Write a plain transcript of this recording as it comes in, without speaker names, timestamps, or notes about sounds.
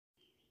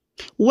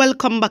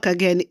Welcome back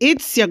again.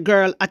 It's your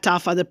girl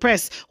Atafa the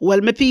Press. Well,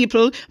 my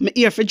people, me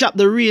here for drop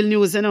the real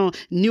news,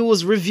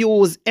 news,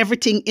 reviews,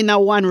 everything in a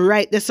one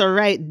right this or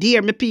right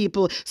there, my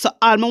people. So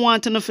all I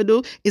want to know to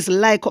do is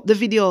like up the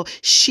video,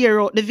 share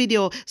out the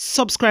video,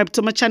 subscribe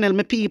to my channel,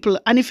 my people.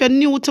 And if you're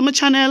new to my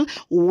channel,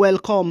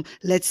 welcome.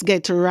 Let's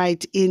get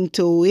right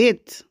into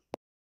it.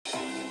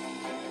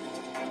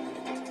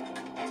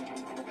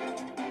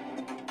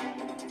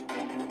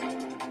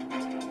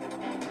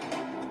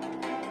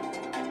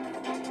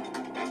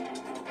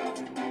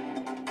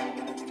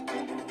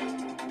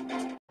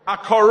 A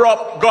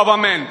corrupt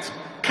government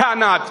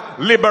cannot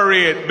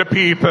liberate the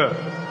people.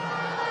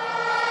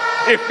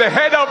 If the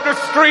head of the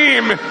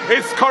stream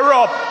is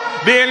corrupt,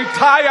 the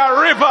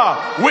entire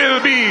river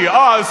will be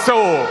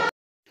also.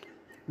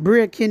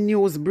 Breaking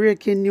news,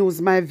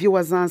 my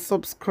viewers and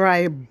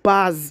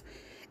subscribers.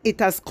 It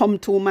has come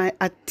to my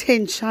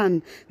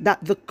attention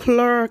that the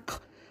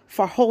clerk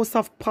for House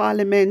of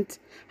Parliament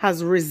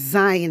has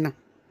resigned.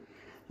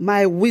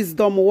 My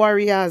wisdom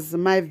warriors,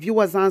 my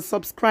viewers and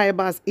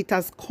subscribers, it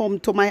has come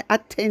to my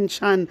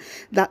attention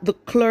that the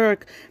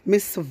clerk,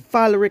 Miss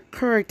Valerie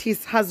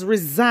Curtis, has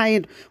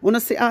resigned. Wanna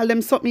see all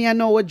them something you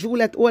know what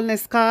Juliet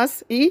Holness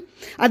cast?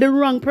 Are the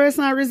wrong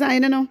person I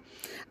resign,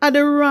 Are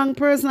the wrong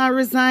person I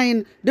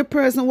resign? The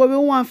person where we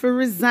want to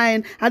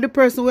resign, are the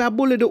person where I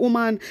bully the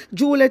woman.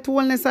 Juliet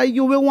Holness, are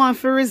you we want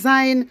to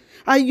resign?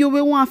 Are you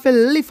we want to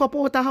lift up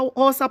out of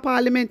House of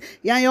Parliament?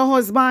 You and your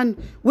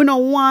husband, we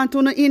don't want to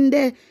in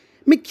there.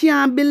 Me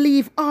can't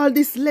believe all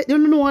this. You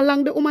know how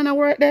long the woman I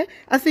work there?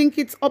 I think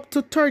it's up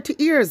to 30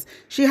 years.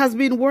 She has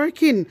been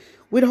working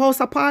with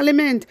House of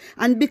Parliament.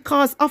 And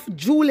because of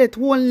Juliet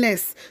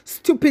Holness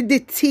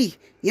stupidity,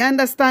 you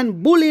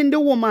understand, bullying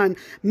the woman,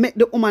 make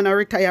the woman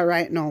retire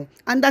right now.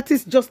 And that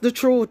is just the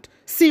truth.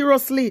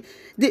 Seriously.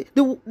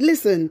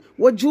 Listen,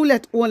 what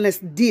Juliet Holness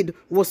did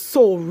was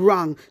so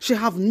wrong. She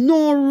have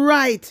no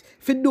right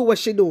to do what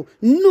she do.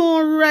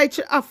 No right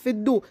she have to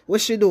do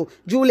what she do.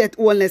 Juliet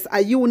Holness,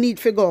 you need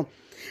to go.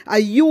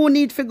 You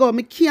need to go.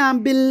 Me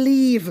can't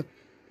believe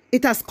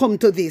it has come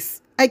to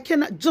this. I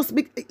cannot just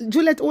be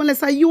Juliet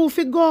Holness, you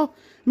to go.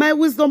 My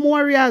wisdom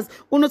warriors,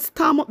 will not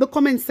storm up the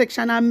comment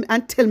section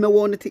and tell me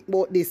what you think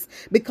about this.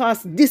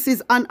 Because this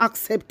is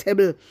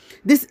unacceptable.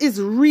 This is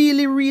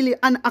really, really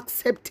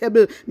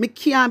unacceptable. Me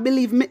can't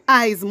believe my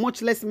eyes,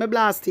 much less my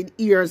blasted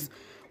ears.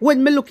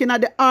 When me looking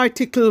at the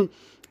article,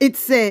 it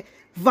say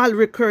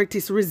Valerie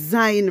Curtis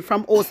resigned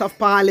from House of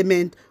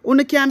Parliament.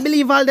 You can't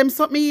believe all them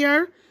something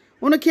here.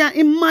 You can't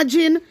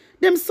imagine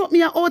them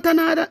something out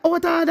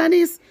than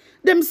this.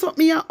 Them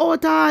something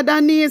out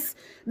than this.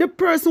 The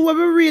person where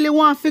we really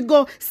want to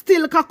go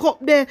still cock up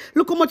there.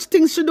 Look how much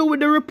things she do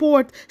with the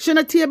report. She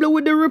not table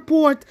with the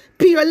report.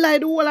 Pure lie,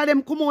 the whole of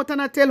them come out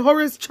and tell.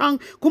 Horace Chang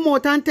come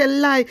out and tell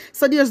lie.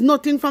 So there's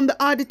nothing from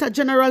the Auditor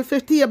General for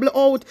table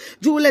out.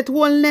 Juliet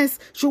Holness,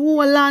 she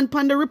hold on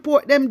pan the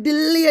report them,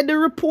 delay the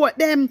report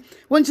them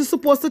when she's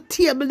supposed to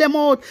table them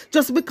out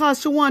just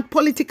because she want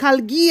political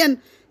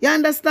gain. You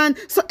understand?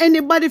 So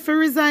anybody for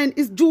resign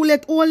is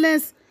Juliet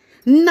Holness,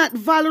 not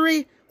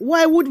Valerie.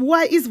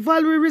 Why is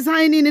Valerie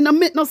resigning? It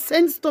make no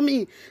sense to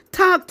me.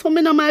 Talk to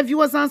me now, my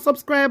viewers and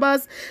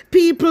subscribers.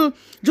 People,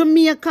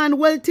 Jamaican,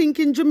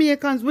 well-thinking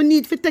Jamaicans, we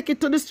need to take it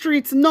to the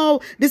streets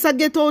now. This a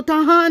get out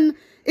of hand.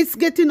 It's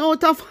getting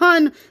out of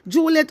hand.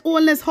 Juliet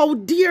Holness, how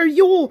dare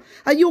you?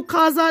 Are you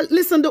cause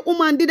listen, the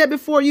woman did it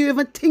before you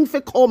even think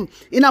to come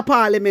in a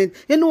parliament.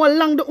 You know how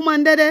long the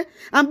woman did it?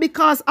 And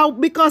because of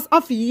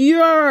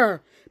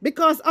your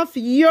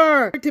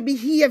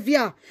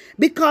behavior,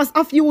 because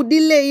of you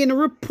delaying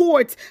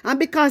reports, and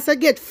because I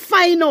get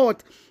fine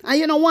out, and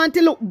you don't want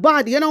to look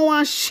bad, you don't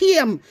want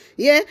shame,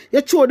 yeah?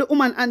 You throw the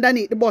woman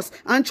underneath the bus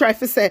and try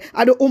to say,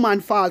 the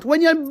woman's fault.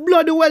 When your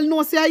bloody well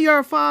know say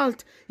your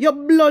fault. Your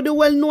bloody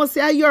well know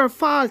say your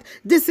fault.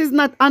 This is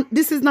not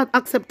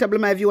acceptable,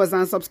 my viewers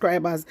and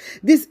subscribers.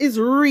 This is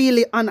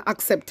really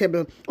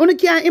unacceptable. You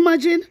can't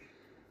imagine?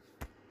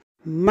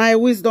 My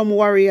wisdom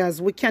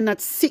warriors, we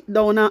cannot sit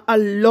down and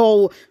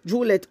allow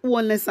Juliet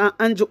Holness and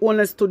Andrew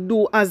Holness to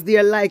do as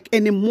they like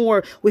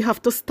anymore. We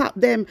have to stop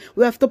them.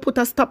 We have to put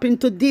a stop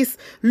into this.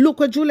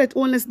 Look what Juliet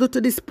Holness do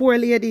to this poor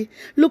lady.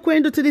 Look what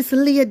he do to this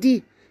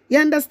lady. You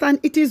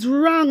understand? It is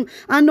wrong.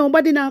 And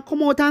nobody now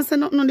come out and say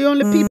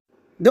nothing.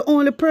 The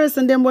only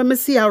person them when me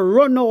see a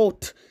run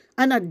out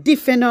and a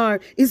defender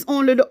is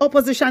only the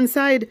opposition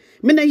side.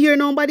 Me not hear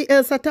nobody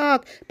else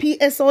attack.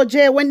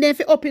 PSOJ, when they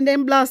fi up in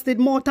them blasted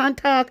mouth and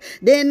talk,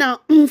 they now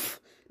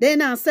they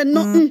now say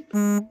nothing.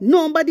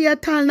 Nobody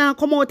at all now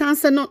come out and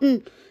say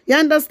nothing. You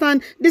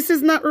understand? This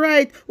is not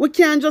right. We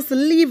can't just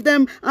leave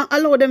them and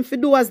allow them to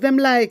do as them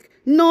like.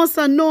 No,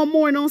 sir, no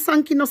more, no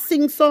sanky, no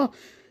sing so.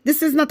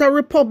 This is not a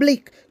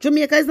republic.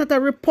 Jamaica is not a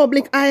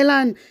republic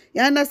island.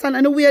 You understand?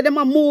 And the way them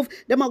a move,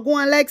 them a go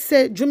and like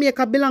say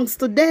Jamaica belongs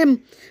to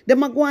them.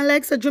 Them a go and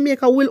like say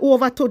Jamaica will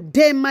over to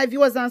them, my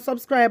viewers and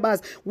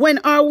subscribers. When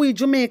are we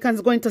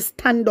Jamaicans going to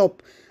stand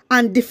up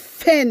and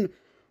defend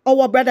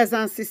our brothers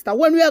and sisters?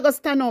 When we are going to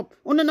stand up?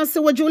 You don't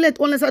see what Juliet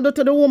Holness do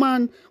to the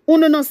woman. You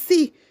don't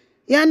see.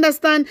 You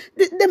understand?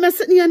 Them are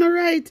sitting here on the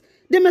right.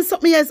 Them are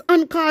something else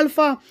uncalled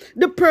for.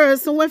 The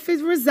person who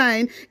is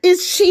resign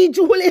is she,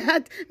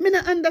 Juliet. Me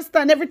not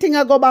understand everything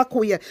I go back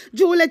with.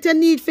 Juliet, you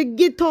need to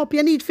get up.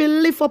 You need to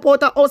lift up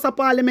out of House of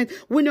Parliament.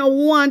 We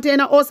don't want in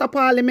a House of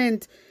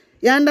Parliament.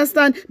 You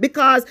understand?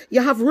 Because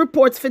you have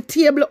reports for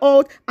table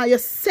out and you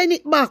send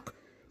it back.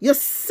 You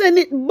send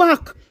it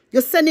back. You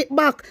send it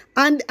back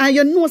and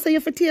you know so you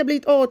have to table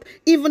it out.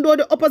 Even though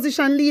the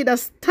opposition leader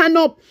stand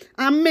up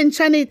and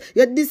mention it,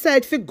 you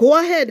decide to go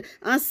ahead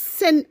and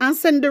send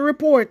the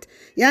report.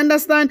 You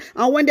understand?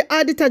 And when the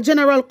Auditor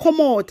General come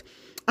out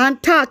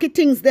and talk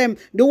things them,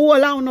 the whole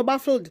town no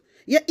baffled.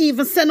 You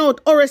even send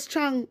out Horace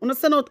Chang. You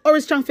send out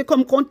Horace Chang to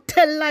come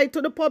tell lie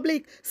to the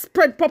public,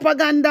 spread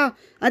propaganda.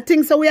 And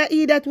things so we are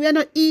idiot. We are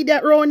not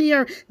idiot around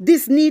here.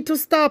 This need to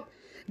stop.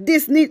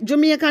 This need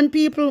Jamaican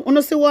people.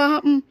 You see what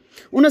happened?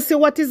 You see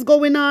what is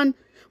going on?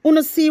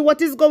 You see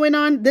what is going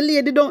on? The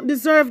lady don't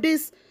deserve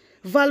this.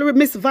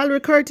 Miss Valerie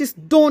Curtis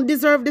don't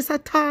deserve this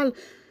at all.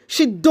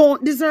 She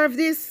don't deserve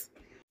this.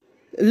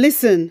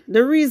 Listen,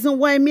 the reason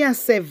why I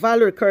say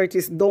Valerie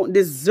Curtis don't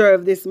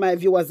deserve this, my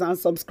viewers and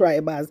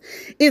subscribers,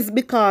 is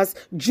because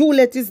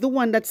Juliet is the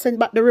one that sent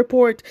back the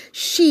report.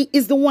 She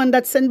is the one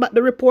that sent back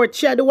the report.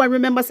 She the one,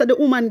 remember, said the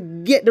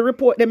woman get the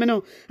report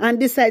them, and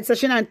decide so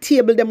she not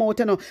table them out,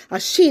 And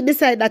she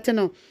decide that,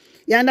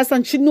 You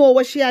understand? She know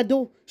what she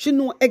do. She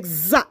know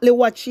exactly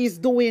what she's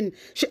doing.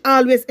 She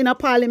always in a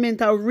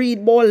parliament and read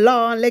about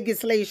law and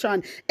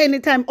legislation.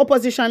 Anytime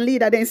opposition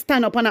leader then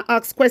stand up and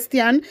ask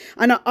question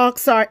and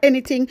ask her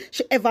anything,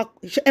 she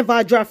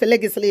ever draft a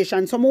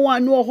legislation. So I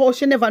want to know how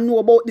she never know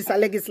about this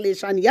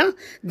legislation, yeah?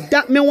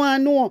 That me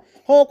want to know.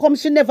 How come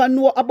she never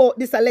know about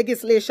this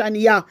legislation,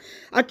 yeah?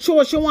 I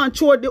chose she want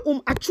to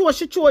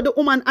throw the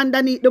woman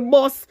underneath the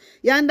bus.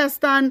 You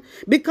understand?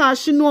 Because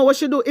she know what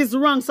she do is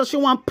wrong, so she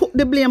want to put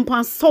the blame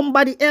on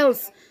somebody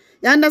else.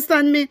 You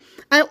understand me?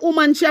 A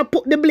woman she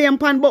put the blame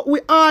on, but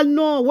we all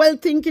know,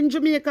 well-thinking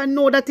Jamaican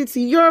know that it's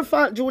your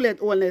fault, Juliet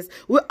Holness.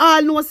 We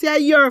all know it's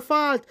your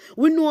fault.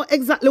 We know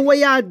exactly what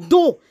you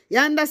do. You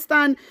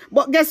understand?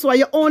 But guess what?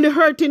 You're only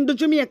hurting the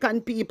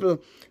Jamaican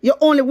people.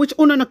 Which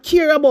you don't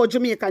care about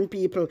Jamaican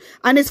people.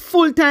 And it's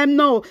full time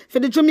now for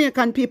the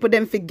Jamaican people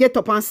them to get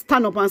up and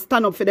stand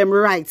up for them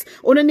rights.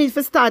 You don't need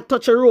to start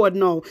touch a road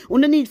now. You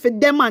don't need to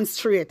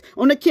demonstrate.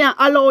 You can't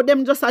allow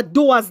them just to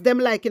do as them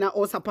like in a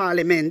House of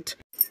Parliament.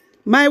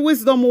 My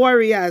wisdom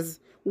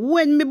warriors,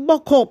 when me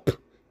buck up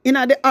in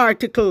the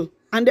article,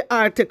 and the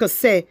article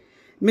say,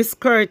 Miss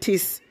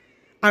Curtis,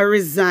 I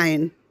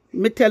resign.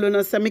 Me tell you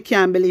no, say me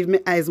can't believe me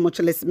eyes, much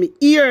less me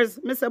ears.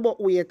 Me say,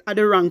 but wait, are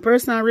the wrong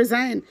person I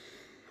resign?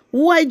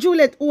 Why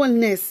Juliet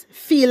Holness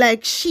feel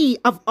like she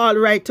have all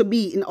right to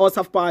be in House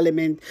of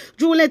Parliament?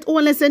 Juliet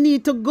Holness, you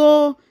need to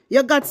go.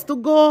 You got to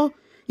go.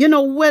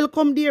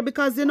 Welcome there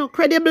because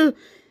credible.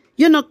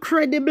 You're not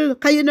credible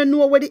because you don't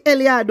know what the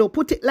hell you do.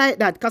 Put it like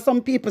that because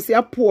some people say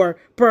a poor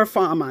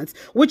performance,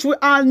 which we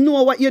all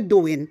know what you're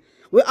doing.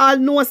 We all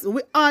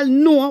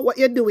know what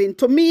you're doing.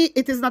 To me,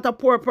 it is not a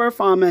poor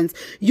performance.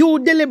 You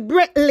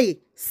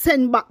deliberately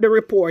send back the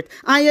report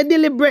and you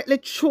deliberately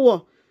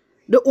throw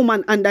the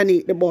woman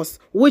underneath the bus,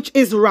 which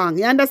is wrong.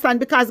 You understand?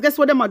 Because guess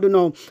what them a do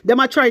now?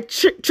 Them a try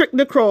trick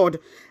the crowd.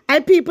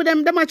 People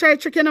them a try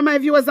tricking my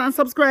viewers and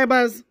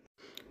subscribers.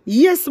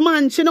 Yes,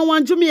 man, she don't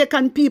want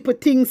Jamaican people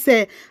think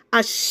say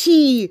as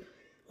she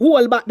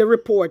hold back the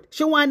report.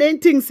 She want them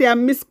think say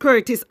Miss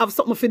Curtis have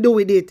something to do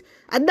with it.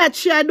 And that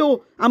she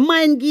do a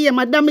mind game,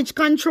 a damage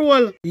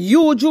control.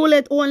 You,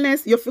 Juliet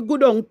Holness, you fi go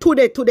down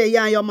today,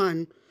 yeah, your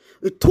man.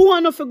 You two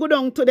want to go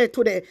down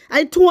today.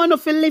 I two want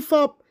to lift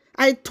up.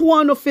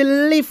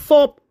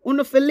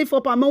 Lift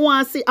up, and I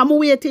want to see, I'm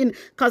waiting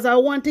because I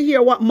want to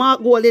hear what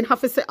Mark Golding have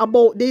to say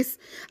about this.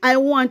 I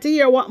want to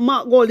hear what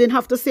Mark Golding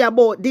have to say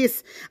about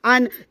this.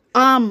 And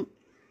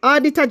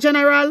Auditor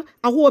General,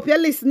 I hope you're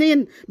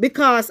listening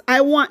because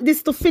I want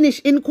this to finish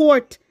in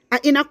court.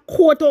 In a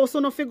court also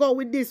no figure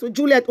with this with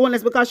Juliet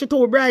Holness because she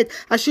too bright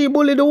and she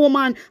bully the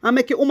woman and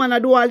make the woman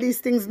do all these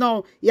things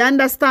now. You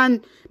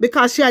understand?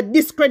 Because she had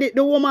discredit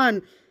the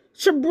woman.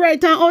 She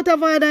bright and out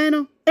of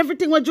order,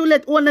 Everything what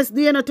Juliet Holness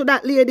do, to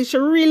that lady, she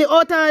really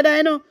out of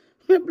order,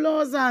 With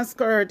blouse and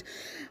skirt.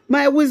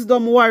 My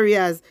wisdom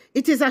warriors,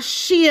 it is a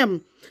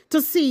shame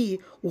to see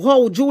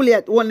how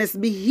Juliet Holness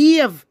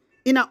behave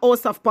in a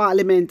House of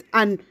Parliament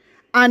and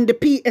the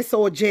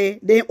PSOJ,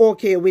 they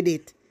okay with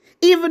it.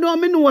 Even though I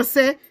know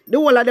say the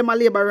whole of them are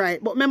labor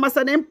right, but remember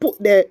say them put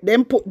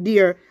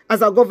there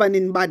as a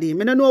governing body.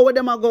 I don't know what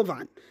them are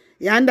govern.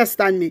 You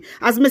understand me?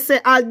 As me say,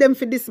 all them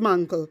for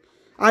dismantle.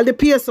 All the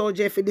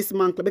PSOJ for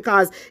dismantle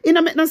because it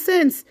don't make no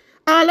sense.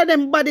 All of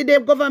them body,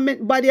 their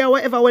government body or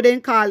whatever they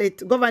call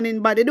it,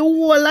 governing body, the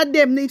whole of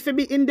them need to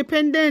be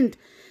independent.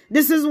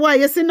 This is why,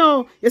 you see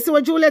now, you see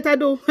what Juliet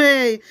do?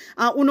 Hey,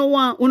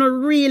 uno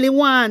really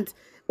want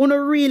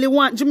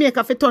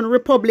Jamaica to turn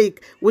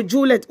republic with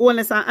Juliet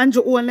Holness and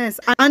Andrew Holness.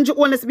 And Andrew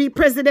Holness be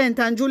president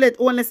and Juliet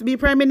Holness be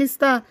prime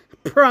minister.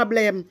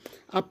 problem.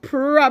 A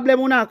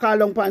problem when I call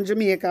down pan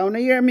Jamaica. Wanna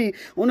hear me?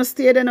 Wanna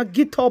stay there and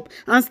get up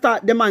and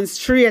start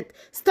demonstrate.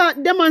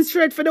 Start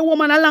demonstrate for the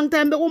woman a long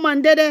time. The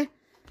woman dead.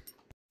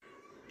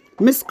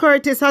 Miss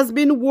Curtis has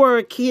been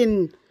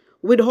working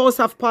with House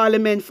of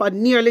Parliament for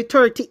nearly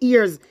 30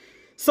 years.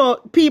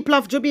 So people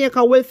of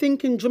Jamaica will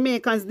thinking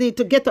Jamaicans need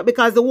to get up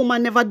because the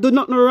woman never do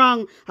nothing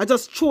wrong. I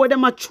just throw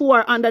them a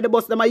chore under the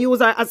bus. Them I use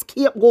her as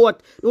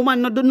scapegoat. The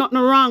woman not do nothing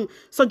wrong.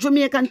 So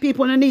Jamaican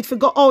people need to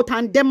go out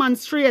and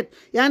demonstrate.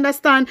 You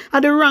understand?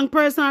 And the wrong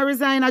person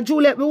resign. And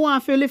Juliet, we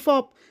want to lift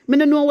up. I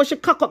don't know what she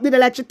cock up did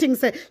like she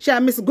thinks she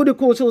Miss Goody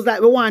Cool. She was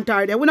like, we want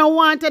her there. We don't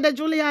want her there,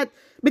 Juliet,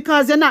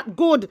 because you're not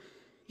good.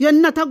 You're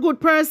not a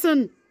good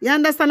person. You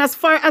understand? As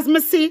far as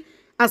me see,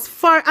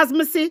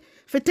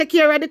 if you take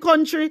care of the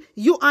country,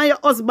 you and your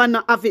husband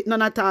not have it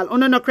none at all.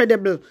 You're not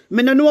credible.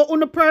 I don't know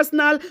on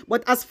personal,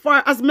 but as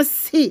far as me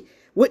see,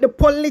 with the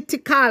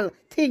political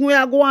thing we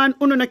are going,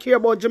 you don't care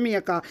about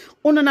Jamaica.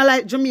 You don't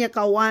like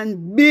Jamaica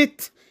one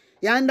bit.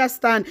 You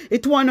understand?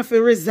 It want if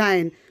you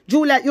resign.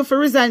 Juliet, you have to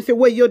resign for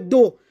what you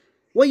do.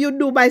 What you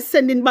do by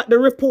sending back the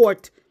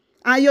report.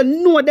 And you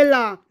know the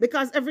law.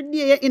 Because every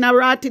day in a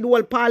rotted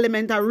world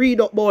parliament, I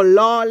read up about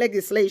law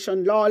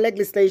legislation,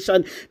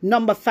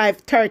 number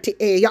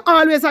 530A. You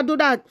always do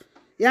that.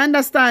 You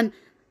understand?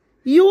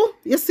 You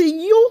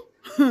see you,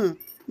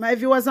 my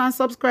viewers and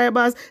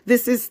subscribers,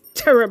 this is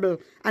terrible.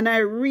 And I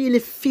really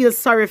feel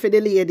sorry for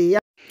the lady. Yeah?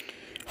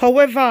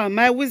 However,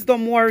 my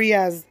wisdom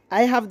warriors,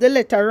 I have the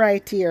letter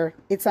right here.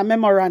 It's a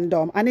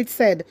memorandum. And it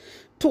said,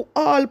 to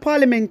all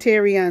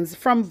parliamentarians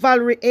from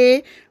Valerie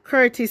A.,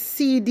 Curtis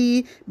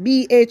CD,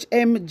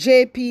 BHM,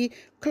 JP,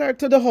 clerk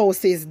to the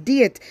houses,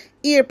 date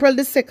April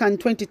the 2nd,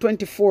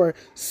 2024.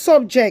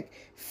 Subject,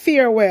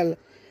 farewell.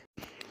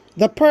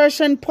 The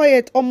Persian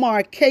poet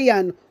Omar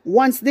Khayyam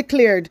once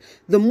declared,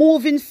 the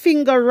moving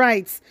finger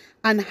writes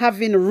and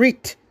having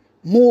writ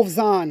moves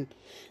on.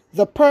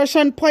 The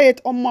Persian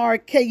poet Omar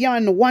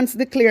Khayyam once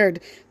declared,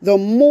 the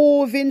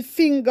moving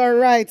finger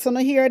writes. So now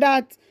hear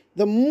that?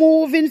 The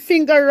moving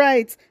finger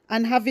writes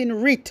and having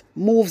writ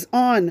moves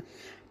on.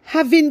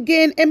 Having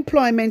gained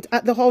employment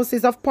at the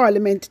Houses of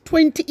Parliament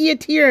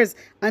 28 years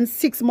and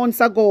 6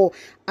 months ago,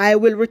 I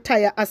will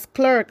retire as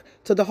clerk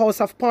to the House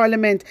of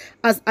Parliament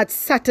as at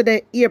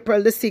Saturday,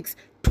 April the 6th,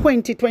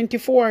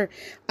 2024.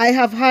 I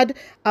have had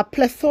a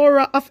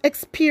plethora of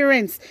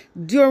experience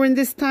during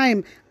this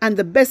time, and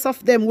the best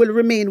of them will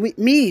remain with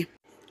me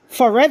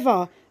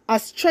forever.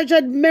 As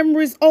treasured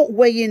memories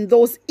outweighing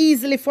those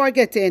easily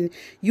forgotten,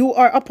 you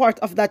are a part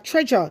of that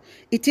treasure.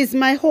 It is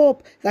my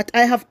hope that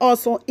I have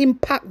also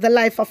impacted the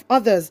life of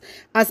others.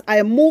 As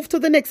I move to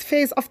the next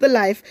phase of the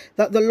life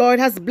that the Lord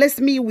has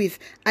blessed me with,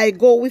 I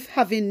go with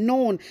having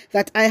known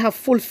that I have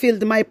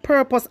fulfilled my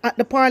purpose at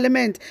the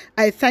Parliament.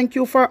 I thank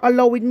you for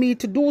allowing me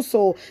to do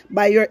so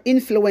by your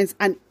influence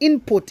and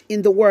input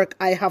in the work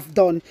I have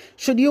done.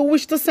 Should you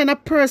wish to send a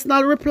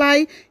personal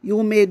reply,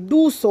 you may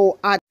do so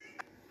at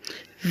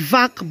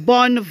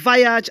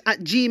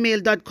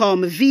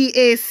vacbonvoyage@gmail.com.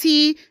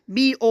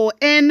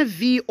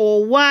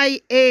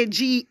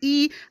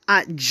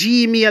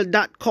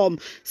 vacbonvoyage@gmail.com.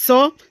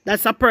 So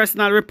that's a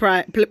personal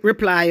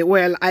reply.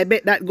 Well, I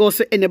bet that goes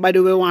to anybody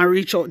who want to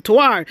reach out to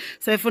her.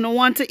 So if you don't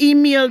want to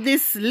email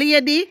this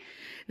lady,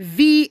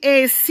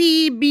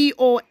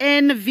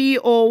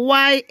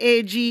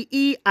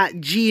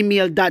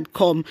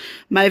 vacbonvoyage@gmail.com.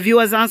 My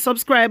viewers and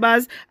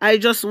subscribers, I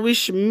just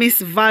wish Miss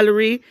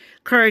Valerie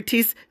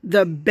Curtis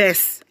the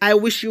best. I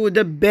wish you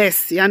the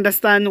best. You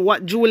understand?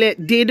 What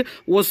Juliet did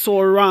was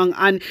so wrong.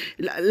 And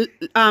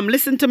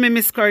listen to me,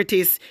 Miss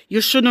Curtis. You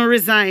shouldn't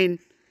resign.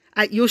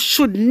 You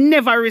should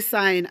never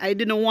resign. I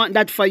didn't want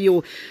that for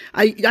you.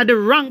 You're the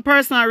wrong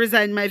person to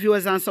resign, my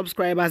viewers and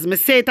subscribers. I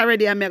say it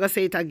already, I'm going to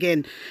say it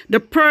again. The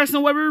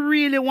person where we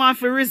really want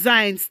to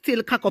resign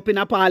still cock up in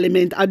a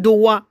parliament. I do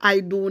what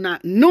I do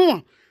not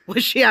know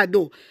what she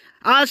do.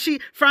 All she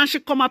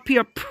come up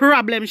here,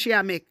 problem she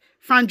make.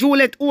 From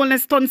Juliet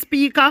Holness ton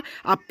speaker,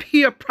 a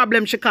peer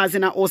problem she cause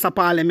in a House of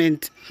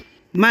Parliament.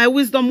 My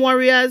wisdom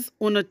warriors,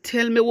 wanna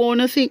tell me what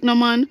you think, no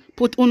man.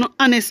 Put on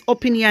honest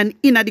opinion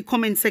in the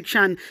comment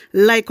section.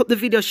 Like up the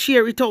video,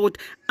 share it out,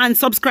 and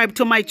subscribe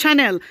to my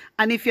channel.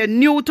 And if you're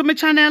new to my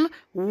channel,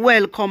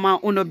 welcome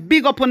and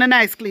big up on a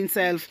nice clean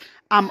self.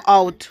 I'm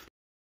out.